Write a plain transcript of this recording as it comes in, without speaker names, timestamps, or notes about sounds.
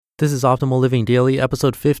This is Optimal Living Daily,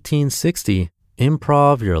 episode 1560,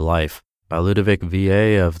 Improv Your Life by Ludovic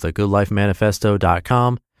VA of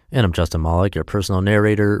thegoodlifemanifesto.com. And I'm Justin Malik, your personal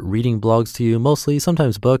narrator, reading blogs to you, mostly,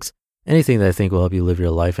 sometimes books, anything that I think will help you live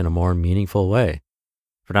your life in a more meaningful way.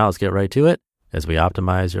 For now, let's get right to it as we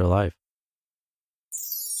optimize your life.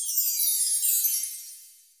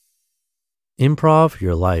 Improv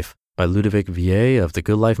Your Life by Ludovic VA of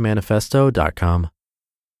thegoodlifemanifesto.com.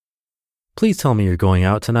 Please tell me you're going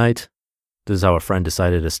out tonight. This is how a friend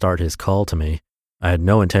decided to start his call to me. I had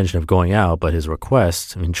no intention of going out, but his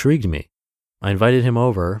request intrigued me. I invited him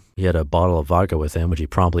over. He had a bottle of vodka with him, which he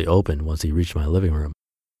promptly opened once he reached my living room.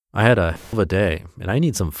 I had a hell of a day, and I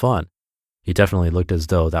need some fun. He definitely looked as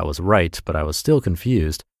though that was right, but I was still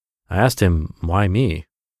confused. I asked him, why me?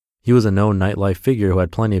 He was a known nightlife figure who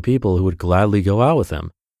had plenty of people who would gladly go out with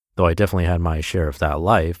him. Though I definitely had my share of that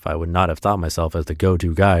life, I would not have thought myself as the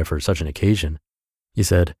go-to guy for such an occasion. He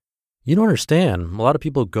said, "You don't understand. A lot of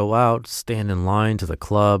people go out, stand in line to the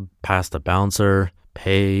club, pass the bouncer,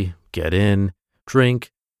 pay, get in,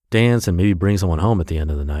 drink, dance, and maybe bring someone home at the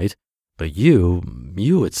end of the night. But you,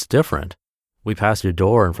 it's different. We pass your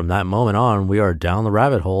door, and from that moment on, we are down the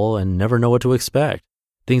rabbit hole and never know what to expect.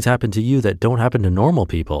 Things happen to you that don't happen to normal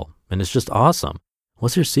people, and it's just awesome.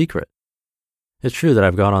 What's your secret?" It's true that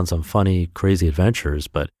I've gone on some funny, crazy adventures,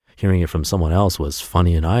 but hearing it from someone else was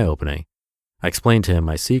funny and eye-opening. I explained to him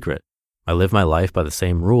my secret. I live my life by the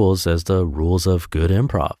same rules as the rules of good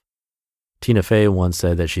improv. Tina Fey once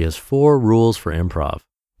said that she has 4 rules for improv.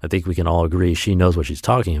 I think we can all agree she knows what she's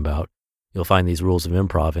talking about. You'll find these rules of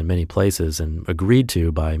improv in many places and agreed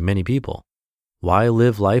to by many people. Why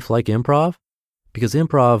live life like improv? Because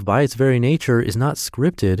improv, by its very nature, is not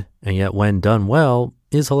scripted, and yet when done well,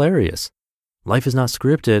 is hilarious. Life is not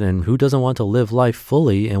scripted, and who doesn't want to live life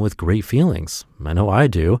fully and with great feelings? I know I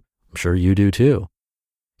do. I'm sure you do too.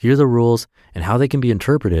 Here are the rules and how they can be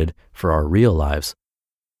interpreted for our real lives.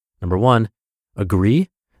 Number 1, agree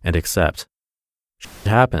and accept. Shit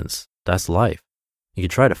happens. That's life. You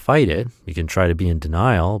can try to fight it. You can try to be in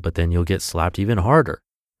denial, but then you'll get slapped even harder.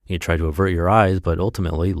 You can try to avert your eyes, but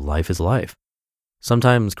ultimately, life is life.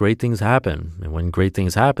 Sometimes great things happen, and when great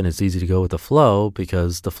things happen, it's easy to go with the flow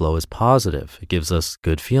because the flow is positive. It gives us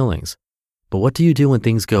good feelings. But what do you do when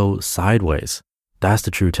things go sideways? That's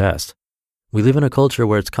the true test. We live in a culture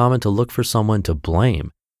where it's common to look for someone to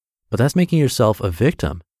blame, but that's making yourself a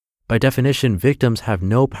victim. By definition, victims have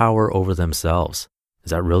no power over themselves.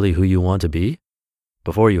 Is that really who you want to be?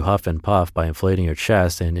 Before you huff and puff by inflating your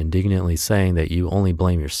chest and indignantly saying that you only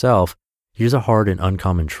blame yourself, here's a hard and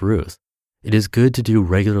uncommon truth. It is good to do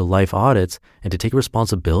regular life audits and to take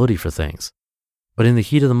responsibility for things. But in the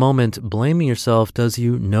heat of the moment, blaming yourself does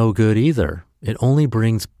you no good either. It only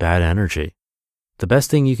brings bad energy. The best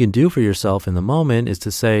thing you can do for yourself in the moment is to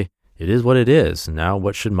say, it is what it is. Now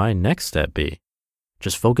what should my next step be?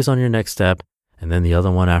 Just focus on your next step and then the other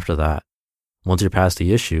one after that. Once you're past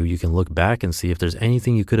the issue, you can look back and see if there's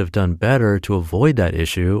anything you could have done better to avoid that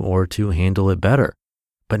issue or to handle it better.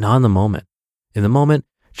 But not in the moment. In the moment,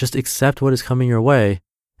 just accept what is coming your way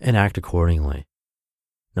and act accordingly.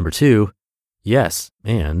 Number 2, yes,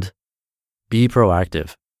 and be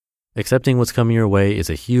proactive. Accepting what's coming your way is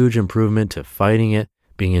a huge improvement to fighting it,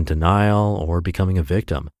 being in denial, or becoming a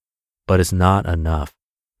victim. But it's not enough.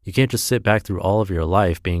 You can't just sit back through all of your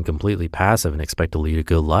life being completely passive and expect to lead a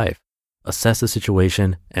good life. Assess the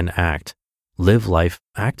situation and act. Live life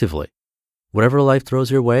actively. Whatever life throws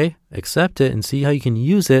your way, accept it and see how you can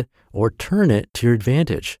use it or turn it to your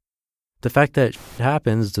advantage. The fact that shit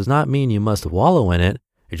happens does not mean you must wallow in it.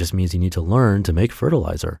 It just means you need to learn to make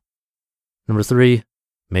fertilizer. Number 3,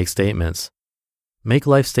 make statements. Make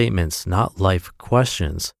life statements, not life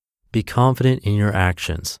questions. Be confident in your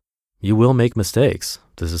actions. You will make mistakes.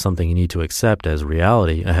 This is something you need to accept as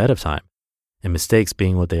reality ahead of time. And mistakes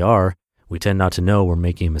being what they are, we tend not to know we're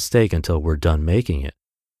making a mistake until we're done making it.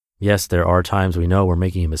 Yes, there are times we know we're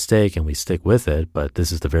making a mistake and we stick with it, but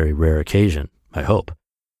this is the very rare occasion, I hope.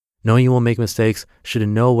 Knowing you will make mistakes should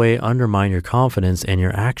in no way undermine your confidence and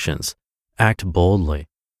your actions. Act boldly.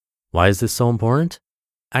 Why is this so important?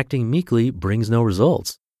 Acting meekly brings no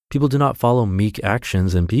results. People do not follow meek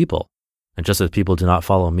actions in people. And just as people do not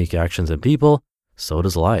follow meek actions in people, so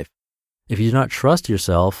does life. If you do not trust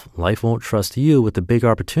yourself, life won't trust you with the big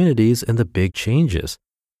opportunities and the big changes.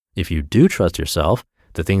 If you do trust yourself,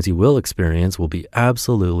 the things you will experience will be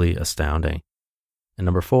absolutely astounding. And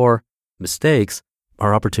number 4, mistakes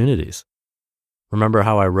are opportunities. Remember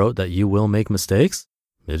how I wrote that you will make mistakes?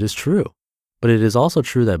 It is true. But it is also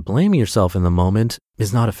true that blaming yourself in the moment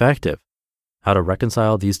is not effective. How to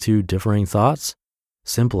reconcile these two differing thoughts?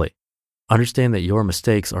 Simply, Understand that your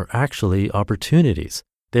mistakes are actually opportunities.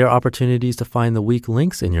 They are opportunities to find the weak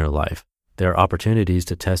links in your life. They are opportunities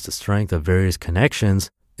to test the strength of various connections,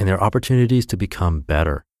 and they are opportunities to become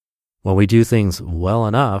better. When we do things well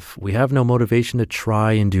enough, we have no motivation to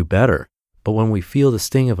try and do better. But when we feel the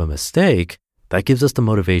sting of a mistake, that gives us the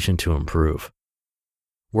motivation to improve.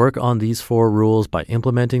 Work on these 4 rules by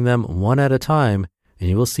implementing them one at a time, and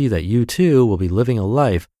you will see that you too will be living a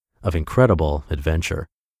life of incredible adventure.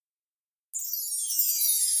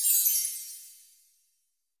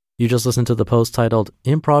 You just listened to the post titled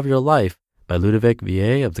Improv Your Life by Ludovic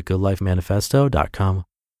VA of thegOodLifeManifesto.com.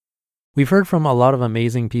 We've heard from a lot of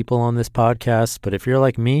amazing people on this podcast, but if you're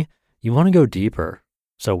like me, you want to go deeper.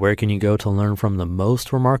 So where can you go to learn from the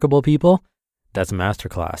most remarkable people? That's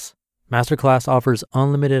Masterclass. Masterclass offers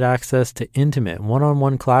unlimited access to intimate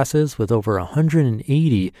one-on-one classes with over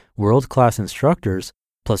 180 world-class instructors,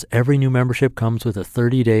 plus every new membership comes with a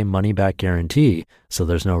 30-day money-back guarantee, so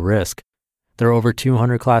there's no risk. There are over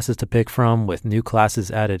 200 classes to pick from, with new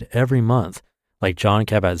classes added every month, like Jon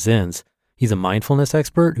Kabat-Zinn's. He's a mindfulness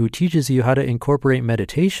expert who teaches you how to incorporate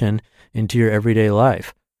meditation into your everyday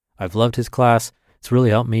life. I've loved his class. It's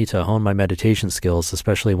really helped me to hone my meditation skills,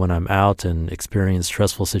 especially when I'm out and experience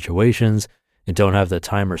stressful situations and don't have the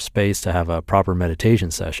time or space to have a proper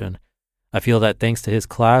meditation session. I feel that thanks to his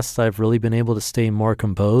class, I've really been able to stay more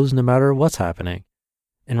composed no matter what's happening.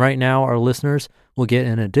 And right now, our listeners will get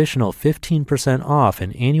an additional 15% off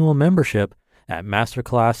an annual membership at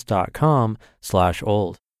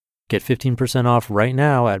masterclass.com/old. Get 15% off right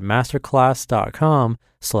now at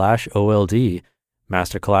masterclass.com/OLD,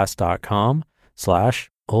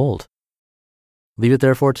 masterclass.com/old. Leave it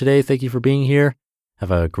there for today. Thank you for being here.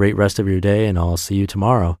 Have a great rest of your day, and I'll see you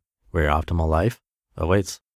tomorrow where your optimal life awaits.